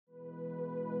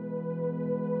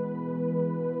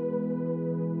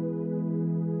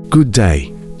Good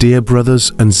day, dear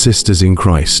brothers and sisters in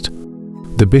Christ.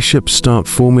 The bishops start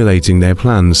formulating their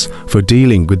plans for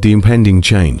dealing with the impending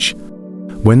change.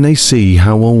 When they see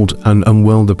how old and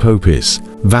unwell the Pope is,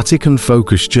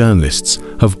 Vatican-focused journalists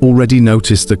have already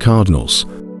noticed the cardinals'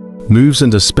 moves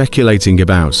and are speculating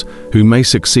about who may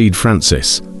succeed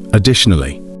Francis.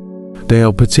 Additionally, they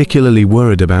are particularly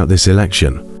worried about this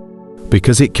election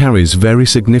because it carries very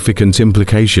significant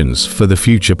implications for the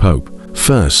future Pope.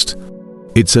 First,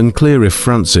 it's unclear if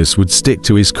Francis would stick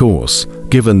to his course,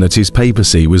 given that his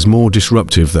papacy was more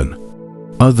disruptive than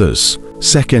others.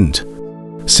 Second,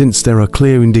 since there are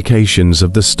clear indications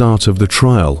of the start of the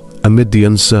trial amid the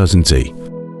uncertainty,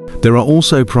 there are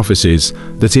also prophecies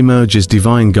that emerge as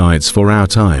divine guides for our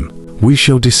time. We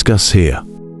shall discuss here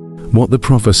what the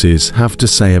prophecies have to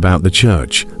say about the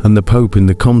Church and the Pope in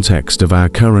the context of our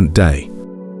current day,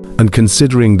 and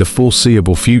considering the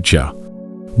foreseeable future,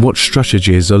 what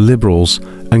strategies are liberals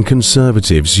and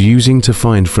conservatives using to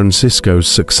find Francisco's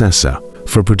successor?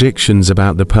 For predictions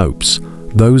about the popes,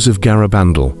 those of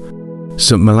Garabandal,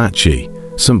 St. Malachi,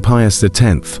 St. Pius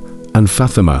X, and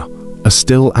Fatima are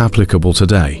still applicable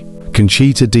today.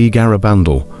 Conchita di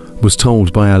Garabandal was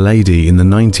told by Our Lady in the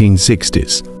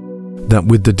 1960s that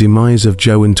with the demise of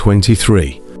Joan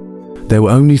XXIII, there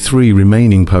were only 3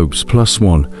 remaining popes plus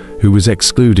one who was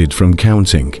excluded from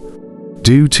counting.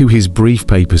 Due to his brief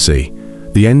papacy,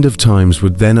 the end of times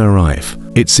would then arrive.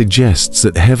 It suggests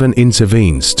that heaven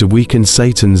intervenes to weaken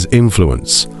Satan's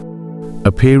influence.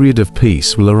 A period of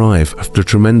peace will arrive after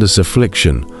tremendous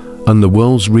affliction and the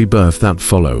world's rebirth that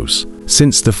follows.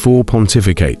 Since the 4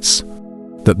 pontificates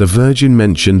that the Virgin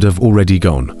mentioned have already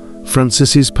gone,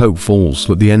 Francis's Pope falls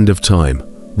at the end of time.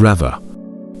 Rather,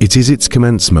 it is its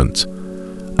commencement,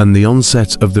 and the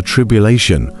onset of the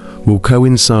tribulation will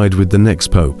coincide with the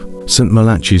next Pope. St.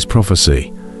 Malachi's prophecy,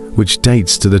 which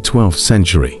dates to the 12th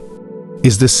century,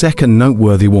 is the second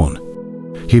noteworthy one.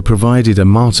 He provided a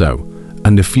motto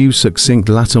and a few succinct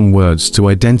Latin words to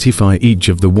identify each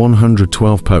of the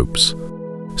 112 popes,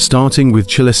 starting with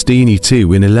Celestini II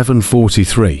in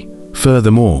 1143.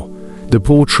 Furthermore, the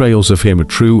portrayals of him are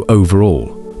true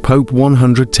overall. Pope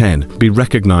 110 be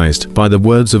recognized by the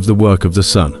words of the work of the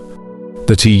Son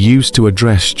that he used to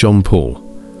address John Paul.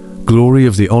 Glory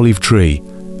of the olive tree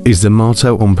is the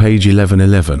motto on page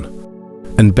 1111,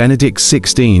 and Benedict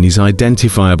XVI is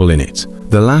identifiable in it.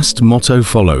 The last motto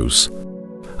follows,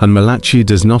 and Malachi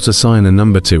does not assign a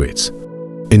number to it,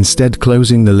 instead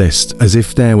closing the list as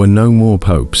if there were no more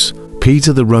popes.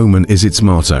 Peter the Roman is its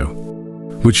motto,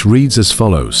 which reads as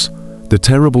follows: the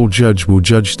terrible judge will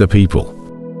judge the people,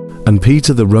 and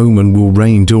Peter the Roman will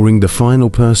reign during the final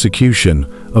persecution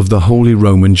of the Holy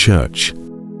Roman Church,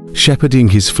 shepherding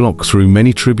his flock through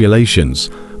many tribulations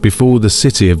before the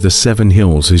city of the 7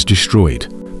 hills is destroyed.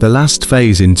 The last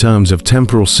phase in terms of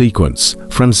temporal sequence,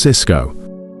 Francisco,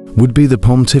 would be the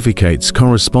pontificate's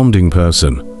corresponding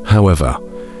person. However,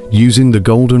 using the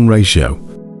golden ratio,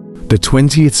 the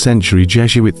 20th century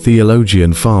Jesuit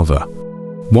theologian Father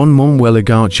Juan Manuel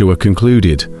Igartua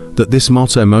concluded that this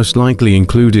motto most likely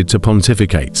included 2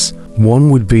 pontificates.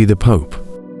 One would be the Pope,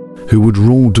 who would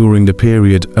rule during the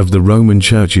period of the Roman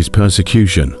Church's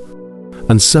persecution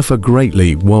and suffer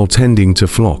greatly while tending to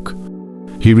flock.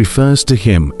 He refers to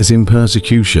him as in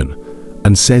persecution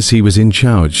and says he was in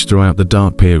charge throughout the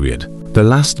dark period. The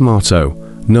last motto,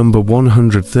 number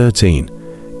 113,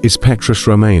 is Petrus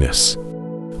Romanus,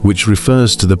 which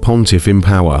refers to the pontiff in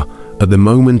power at the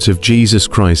moment of Jesus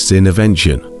Christ's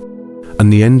intervention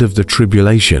and the end of the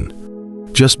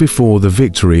tribulation, just before the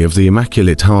victory of the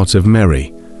Immaculate Heart of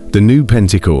Mary, the new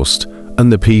Pentecost, and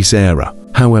the peace era.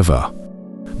 However,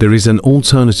 there is an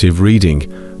alternative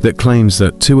reading that claims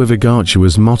that 2 of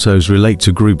Igartua's mottos relate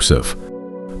to groups of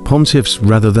pontiffs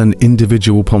rather than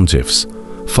individual pontiffs.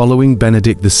 Following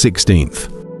Benedict XVI,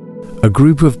 a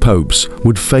group of popes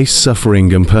would face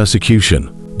suffering and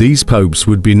persecution. These popes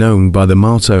would be known by the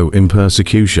motto in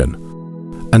persecution,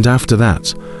 and after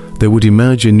that, there would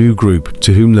emerge a new group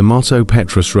to whom the motto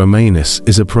Petrus Romanus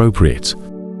is appropriate.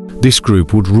 This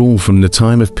group would rule from the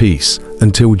time of peace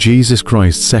until Jesus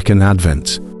Christ's second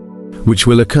advent, which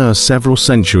will occur several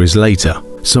centuries later.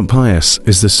 St. Pius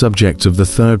is the subject of the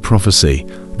 3rd prophecy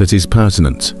that is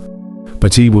pertinent,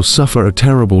 but he will suffer a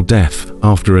terrible death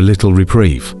after a little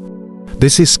reprieve.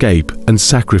 This escape and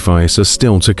sacrifice are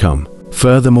still to come.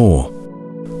 Furthermore,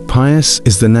 Pius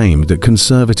is the name that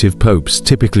conservative popes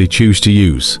typically choose to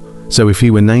use, so if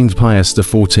he were named Pius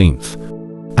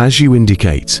XIV, as you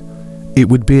indicate, it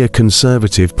would be a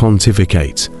conservative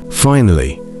pontificate.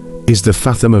 Finally, is the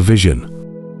Fatima vision,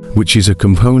 which is a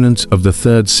component of the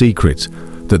 3rd secret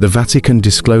that the Vatican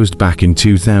disclosed back in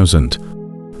 2000.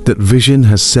 That vision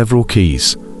has several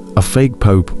keys. A fake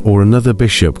pope or another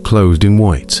bishop clothed in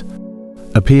white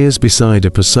appears beside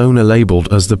a persona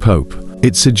labeled as the pope.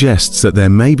 It suggests that there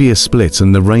may be a split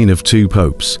and the reign of two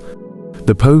popes.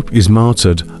 The pope is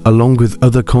martyred along with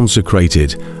other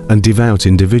consecrated and devout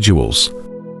individuals,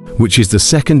 which is the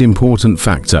second important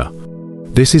factor.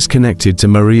 This is connected to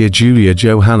Maria Julia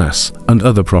Johannes and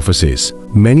other prophecies.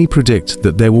 Many predict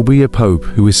that there will be a pope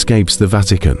who escapes the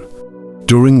Vatican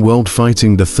during world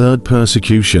fighting, the third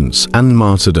persecutions and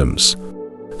martyrdoms,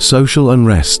 social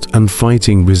unrest and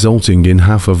fighting resulting in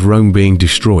half of Rome being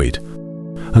destroyed,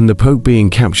 and the Pope being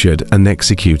captured and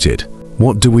executed.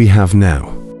 What do we have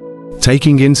now?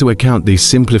 Taking into account these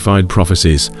simplified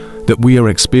prophecies, that we are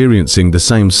experiencing the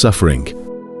same suffering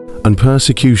and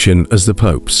persecution as the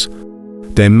popes,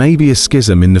 there may be a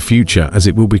schism in the future as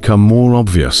it will become more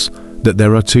obvious that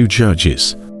there are two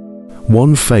churches,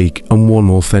 one fake and one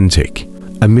authentic.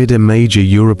 Amid a major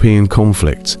European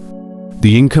conflict,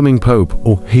 the incoming pope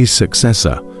or his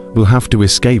successor will have to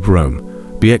escape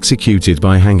Rome, be executed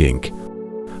by hanging,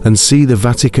 and see the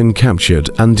Vatican captured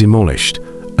and demolished.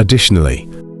 Additionally,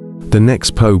 the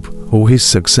next pope or his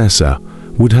successor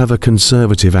would have a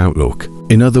conservative outlook.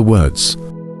 In other words,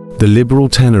 the liberal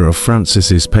tenor of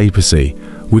Francis's papacy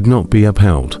would not be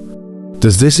upheld.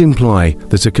 Does this imply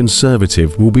that a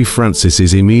conservative will be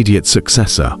Francis's immediate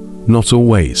successor? Not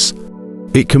always.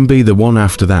 It can be the one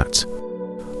after that,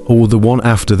 or the one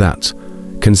after that,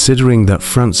 considering that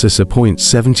Francis appoints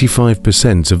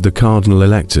 75% of the cardinal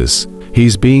electors. He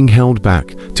is being held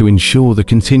back to ensure the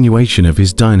continuation of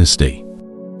his dynasty.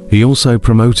 He also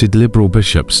promoted liberal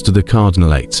bishops to the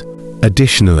cardinalate.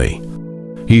 Additionally,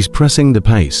 he's pressing the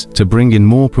pace to bring in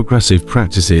more progressive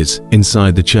practices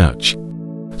inside the church,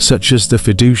 such as the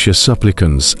fiducia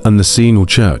supplicans and the synodal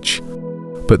church.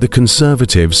 But the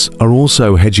conservatives are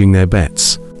also hedging their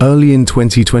bets. Early in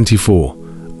 2024,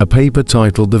 a paper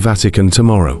titled The Vatican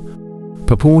Tomorrow,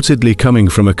 purportedly coming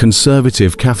from a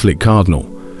conservative Catholic cardinal,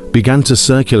 began to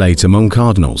circulate among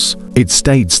cardinals. It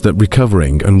states that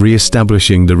recovering and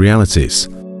re-establishing the realities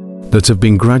that have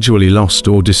been gradually lost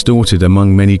or distorted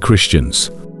among many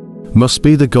Christians must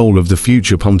be the goal of the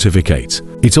future pontificate.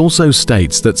 It also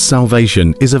states that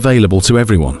salvation is available to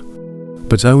everyone,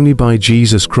 but only by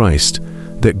Jesus Christ,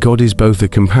 that God is both a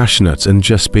compassionate and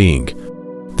just being,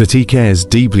 that He cares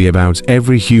deeply about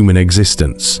every human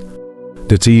existence,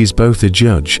 that He is both a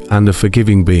judge and a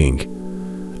forgiving being,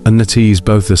 and that He is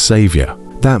both a Saviour.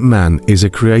 That man is a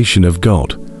creation of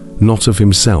God, not of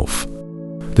himself,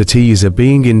 that he is a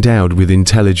being endowed with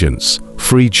intelligence,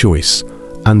 free choice,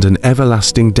 and an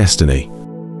everlasting destiny.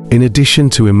 In addition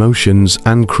to emotions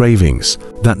and cravings,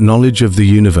 that knowledge of the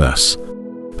universe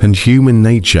and human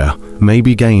nature may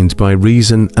be gained by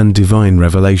reason and divine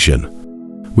revelation,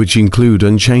 which include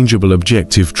unchangeable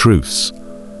objective truths,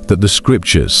 that the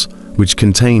scriptures, which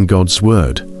contain God's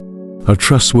word, are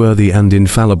trustworthy and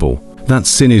infallible, that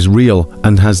sin is real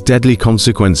and has deadly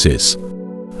consequences,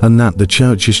 and that the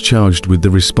Church is charged with the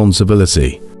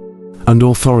responsibility and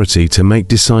authority to make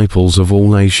disciples of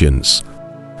all nations,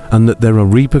 and that there are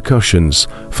repercussions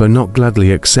for not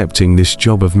gladly accepting this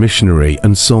job of missionary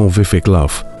and salvific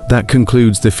love. That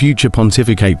concludes the future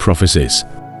pontificate prophecies,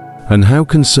 and how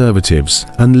conservatives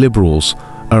and liberals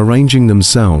are arranging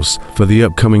themselves for the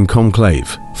upcoming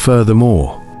conclave.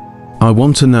 Furthermore, I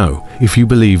want to know if you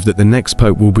believe that the next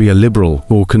pope will be a liberal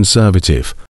or conservative.